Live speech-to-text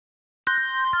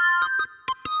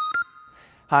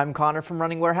Hi, I'm Connor from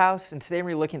Running Warehouse, and today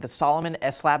we're looking at the Salomon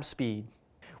S-Lab Speed.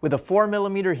 With a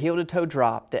 4mm heel-to-toe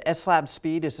drop, the S-Lab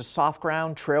Speed is a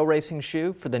soft-ground trail racing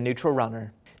shoe for the neutral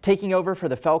runner. Taking over for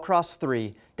the Fellcross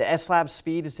 3, the S-Lab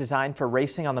Speed is designed for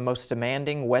racing on the most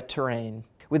demanding wet terrain.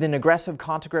 With an aggressive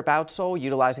Contagrip outsole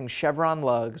utilizing chevron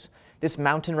lugs, this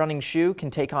mountain running shoe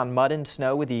can take on mud and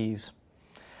snow with ease.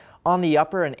 On the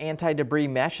upper, an anti-debris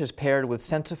mesh is paired with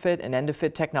SensaFit and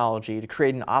EndoFit technology to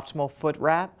create an optimal foot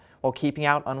wrap while keeping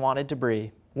out unwanted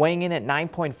debris. Weighing in at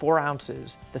 9.4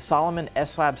 ounces, the Salomon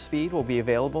S-Lab Speed will be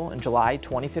available in July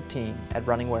 2015 at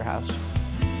Running Warehouse.